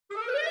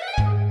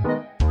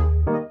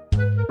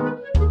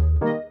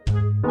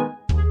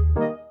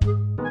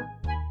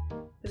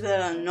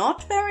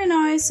not very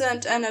nice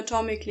and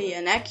anatomically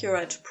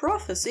inaccurate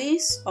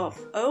prophecies of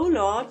 "Oh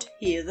Lord,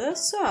 hear the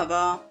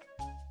server."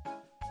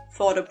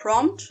 For the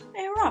prompt,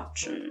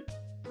 eruption.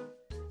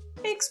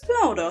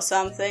 Explode or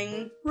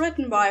something,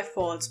 written by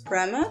False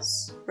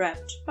Premise,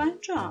 read by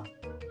John.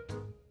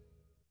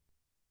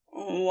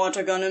 What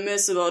a gonna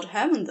miss about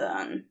heaven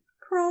then?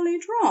 Crowley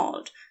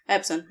drawled,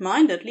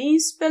 absent-mindedly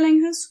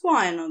spilling his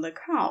wine on the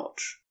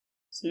couch.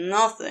 There's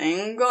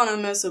nothing gonna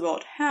miss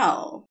about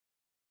hell.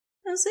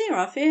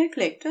 Aziraphale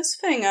clicked his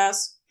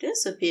fingers,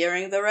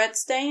 disappearing the red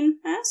stain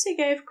as he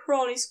gave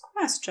Crowley's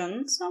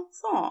question some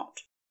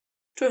thought.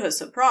 To his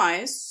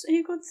surprise,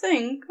 he could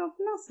think of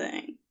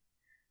nothing.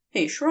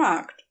 He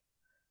shrugged.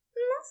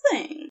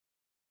 Nothing.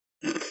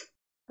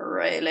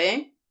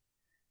 Really?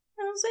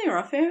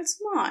 Aziraphale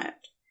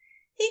smiled.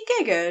 He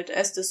giggled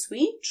as the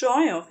sweet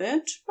joy of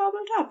it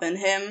bubbled up in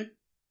him.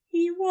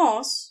 He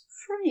was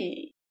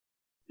free.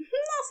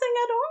 Nothing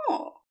at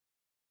all.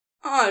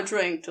 I'll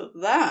drink to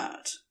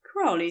that,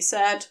 Crowley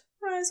said,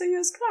 raising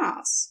his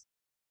glass.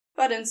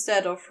 But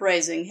instead of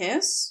raising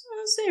his,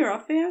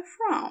 Aziraphale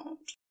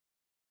frowned.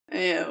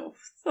 You've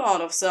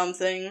thought of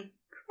something,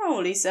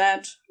 Crowley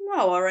said,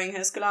 lowering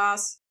his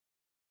glass.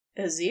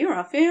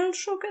 Aziraphale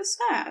shook his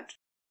head.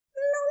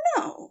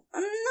 No,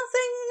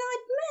 nothing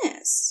I'd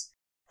miss.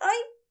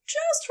 I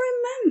just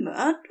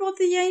remembered what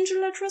the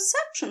angel at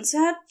reception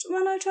said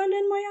when I turned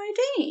in my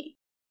ID.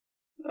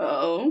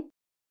 Oh?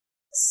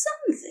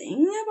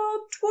 Something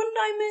about wouldn't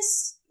I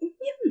miss,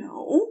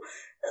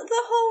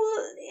 the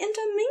whole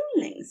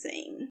intermingling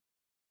thing.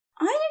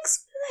 I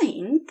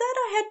explained that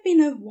I had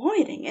been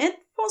avoiding it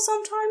for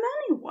some time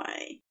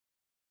anyway.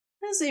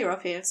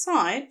 Aziraphale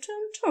sighed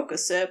and took a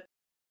sip.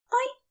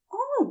 I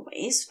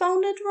always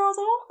found it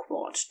rather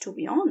awkward, to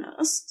be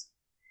honest.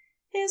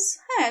 His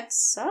head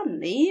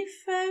suddenly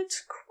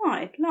felt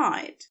quite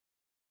light.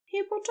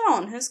 He put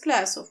down his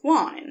glass of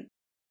wine.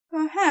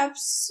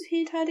 Perhaps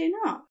he'd had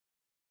enough.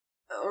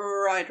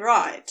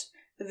 Right.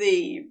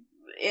 The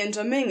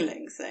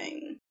intermingling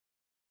thing.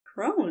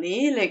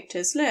 Crowley licked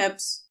his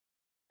lips.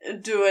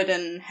 Do it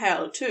in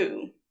hell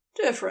too.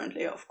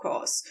 Differently, of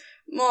course.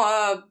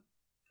 More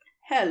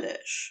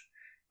hellish.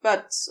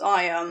 But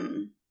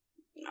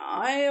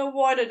I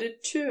avoided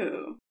it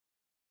too.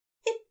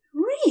 It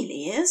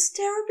really is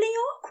terribly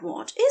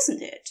awkward,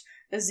 isn't it?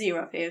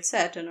 Aziraphale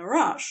said in a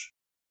rush.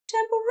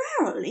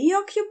 Temporarily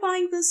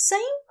occupying the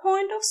same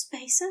point of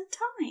space and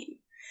time.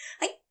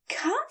 I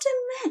can't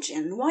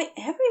imagine why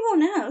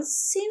everyone else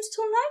seems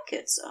to like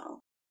it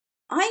so.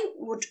 I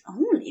would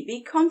only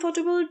be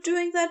comfortable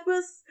doing that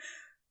with,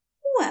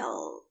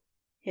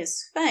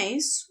 his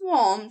face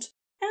warmed,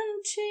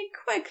 and he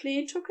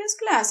quickly took his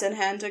glass in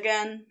hand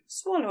again,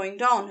 swallowing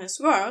down his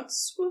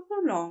words with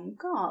a long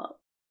gulp.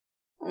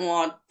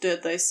 What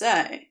did they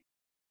say?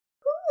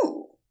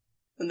 Who?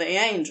 The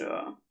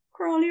angel,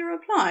 Crowley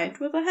replied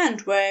with a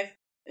hand wave.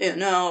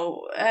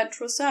 At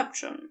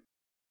reception.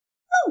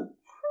 Oh,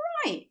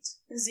 right,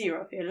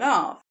 Aziraphale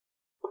laughed.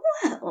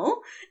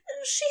 Well,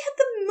 she had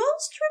the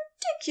most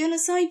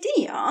ridiculous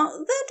idea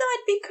that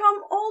I'd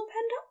become all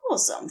pent up or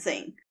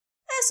something.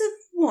 As if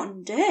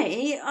one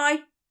day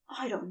I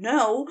don't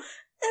know,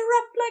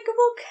 erupt like a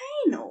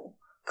volcano.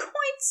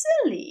 Quite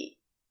silly.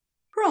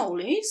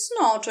 Crowley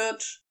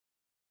snorted.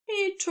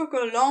 He took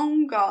a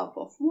long gulp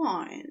of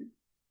wine.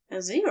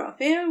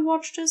 Aziraphale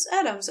watched his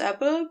Adam's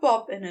apple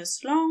bob in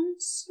his long,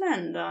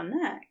 slender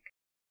neck.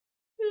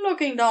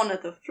 Looking down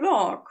at the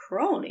floor,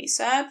 Crowley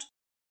said,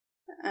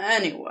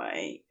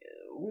 Anyway,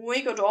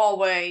 we could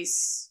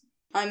always,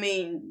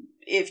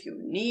 if you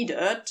need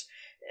it,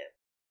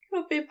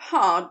 could be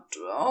part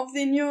of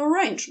the new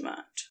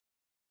arrangement.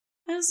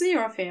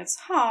 Aziraphale's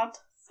heart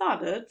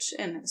thudded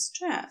in his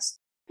chest,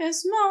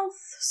 his mouth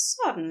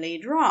suddenly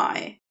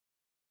dry.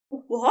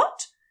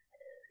 What?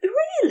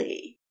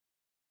 Really?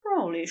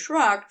 Crowley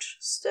shrugged,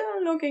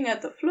 still looking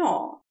at the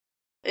floor.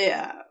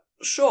 Yeah,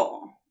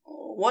 sure,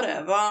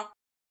 whatever.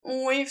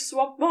 We've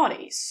swapped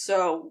bodies,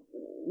 so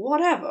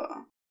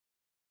whatever.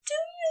 Do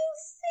you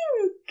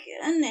think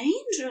an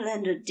angel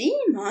and a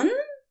demon?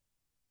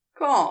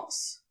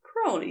 Course,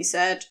 Crowley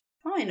said,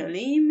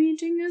 finally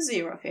meeting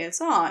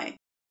Aziraphale's eye.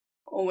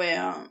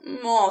 We're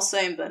more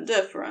same than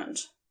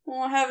different,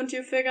 or haven't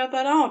you figured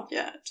that out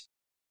yet?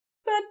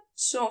 But,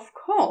 of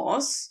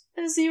course,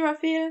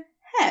 Aziraphale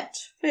had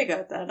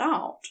figured that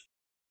out.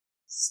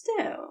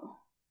 Still,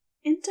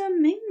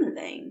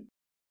 intermingling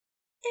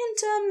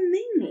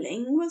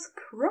with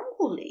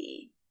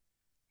Crowley.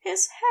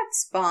 His head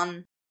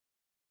spun.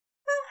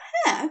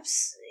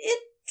 Perhaps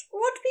it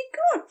would be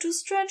good to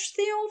stretch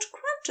the old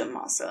quantum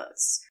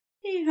muscles,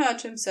 he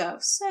heard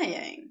himself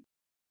saying.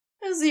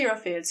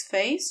 Aziraphale's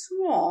face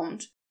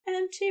warmed,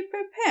 and he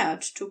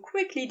prepared to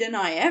quickly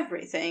deny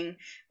everything,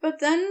 but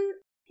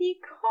then he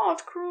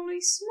caught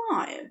Crowley's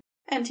smile,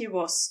 and he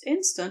was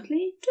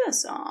instantly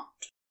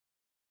disarmed.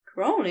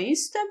 Crowley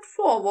stepped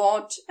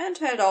forward and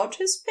held out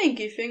his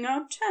pinky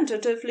finger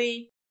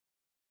tentatively.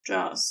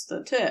 Just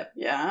the tip,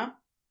 yeah?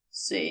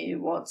 See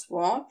what's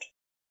what?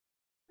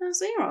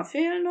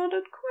 Aziraphale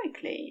nodded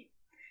quickly.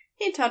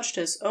 He touched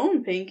his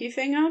own pinky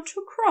finger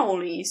to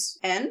Crowley's,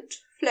 and,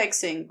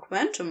 flexing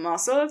quantum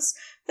muscles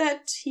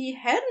that he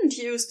hadn't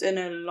used in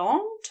a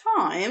long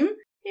time,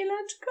 he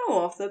let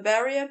go of the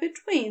barrier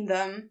between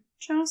them,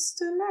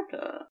 just a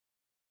little.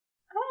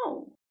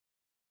 Oh!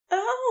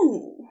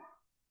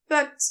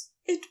 But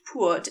it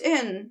poured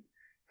in.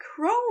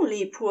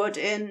 Crowley poured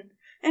in,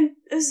 and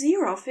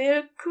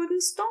Aziraphale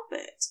couldn't stop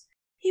it.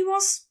 He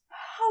was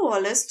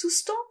powerless to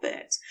stop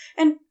it,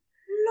 and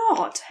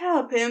Lord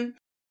help him,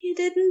 he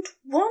didn't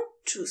want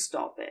to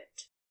stop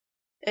it.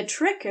 A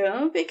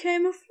trickle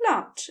became a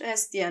flood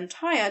as the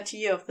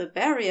entirety of the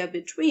barrier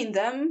between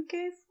them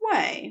gave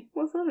way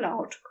with a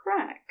loud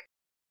crack.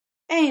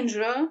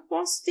 Angel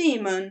was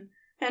demon,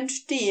 and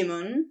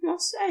demon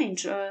was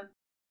angel,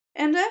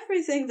 and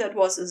everything that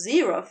was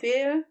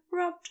Aziraphale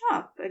rubbed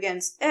up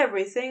against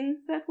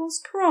everything that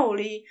was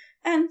Crowley,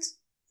 and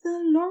the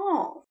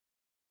love.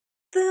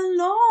 The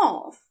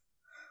love!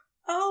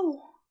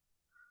 Oh!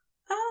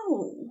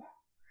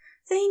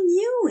 They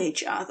knew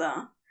each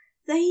other.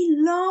 They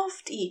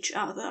loved each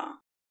other.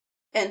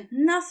 And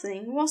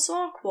nothing was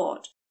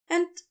awkward.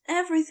 And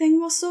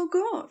everything was so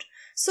good.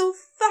 So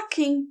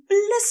fucking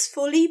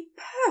blissfully,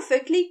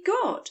 perfectly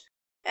good.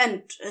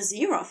 And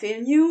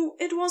Aziraphale knew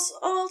it was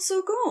all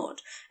so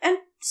good. And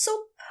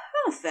so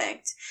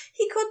perfect.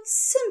 He could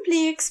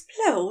simply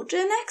explode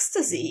in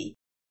ecstasy.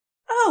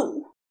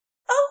 Oh!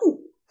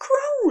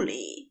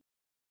 Crowley!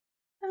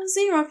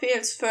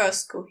 Aziraphale's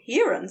first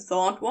coherent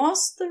thought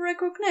was the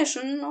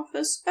recognition of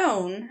his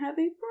own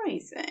heavy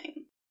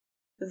breathing.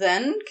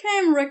 Then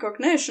came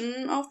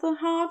recognition of the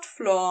hard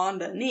floor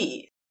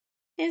underneath.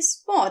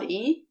 His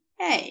body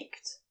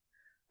ached.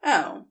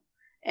 Oh,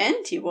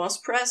 and he was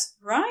pressed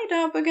right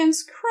up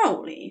against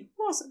Crowley,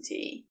 wasn't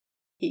he?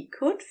 He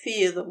could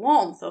feel the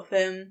warmth of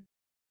him.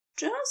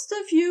 Just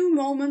a few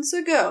moments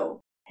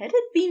ago, had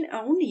it been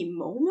only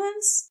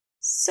moments?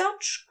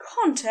 Such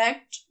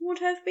contact would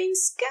have been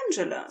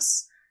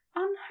scandalous,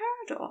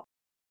 unheard of.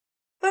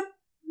 But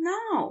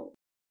now,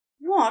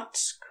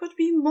 what could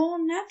be more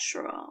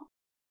natural?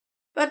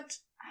 But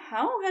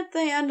how had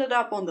they ended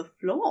up on the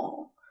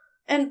floor?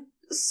 And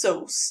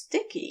so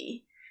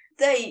sticky.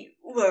 They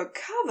were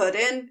covered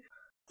in...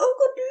 Oh,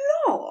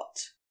 good Lord!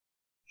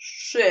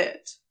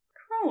 Shit,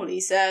 Crowley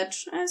said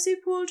as he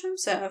pulled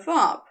himself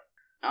up.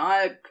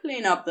 I'll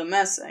clean up the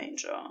mess,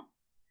 Angel.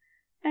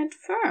 At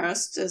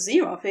first,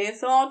 Aziraphale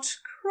thought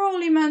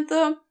Crowley meant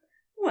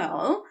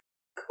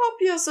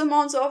copious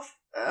amounts of,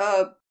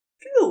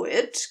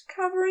 fluid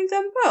covering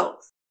them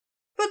both.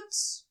 But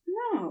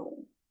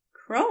no.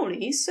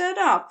 Crowley sat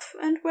up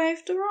and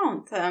waved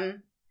around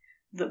them.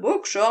 The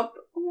bookshop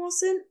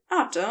was in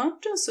utter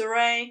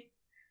disarray.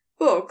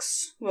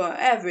 Books were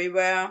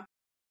everywhere.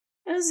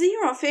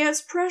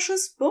 Aziraphale's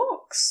precious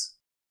books.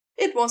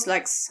 It was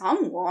like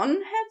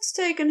someone had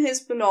taken his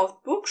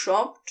beloved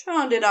bookshop,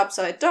 turned it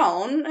upside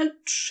down, and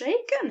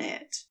shaken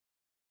it.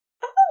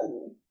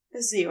 Oh!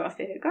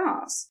 Aziraphale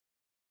gasped.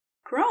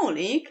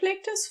 Crowley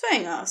clicked his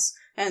fingers,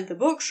 and the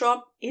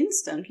bookshop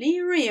instantly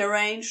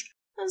rearranged,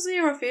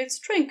 Aziraphale's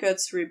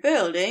trinkets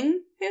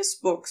rebuilding, his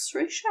books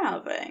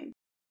reshelving.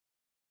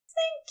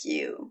 Thank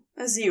you,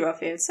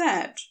 Aziraphale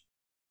said.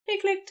 He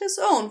clicked his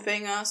own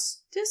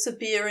fingers,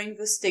 disappearing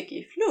the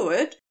sticky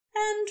fluid,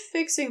 and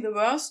fixing the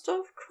worst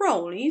of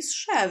Crowley's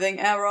shelving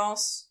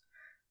errors.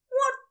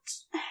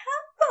 What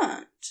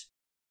happened?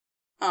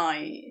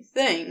 I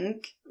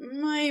think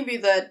maybe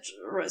that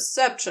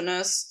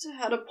receptionist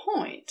had a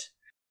point.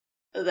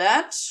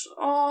 That,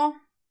 or,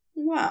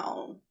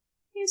 well,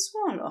 he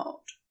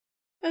swallowed.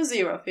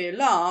 Aziraphale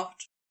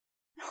laughed.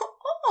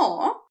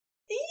 Oh,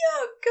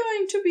 you're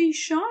going to be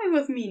shy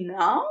with me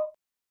now?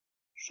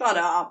 Shut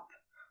up.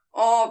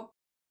 Or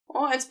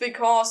it's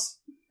because,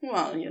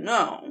 well, you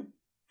know.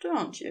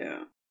 Don't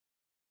you?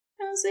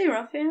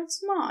 Aziraphale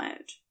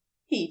smiled.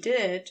 He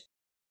did.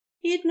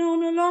 He'd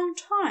known a long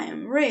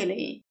time,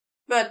 really,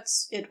 but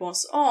it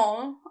was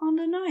all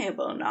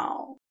undeniable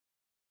now.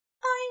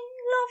 I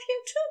love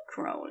you too,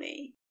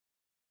 Crowley.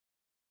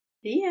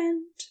 The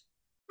end.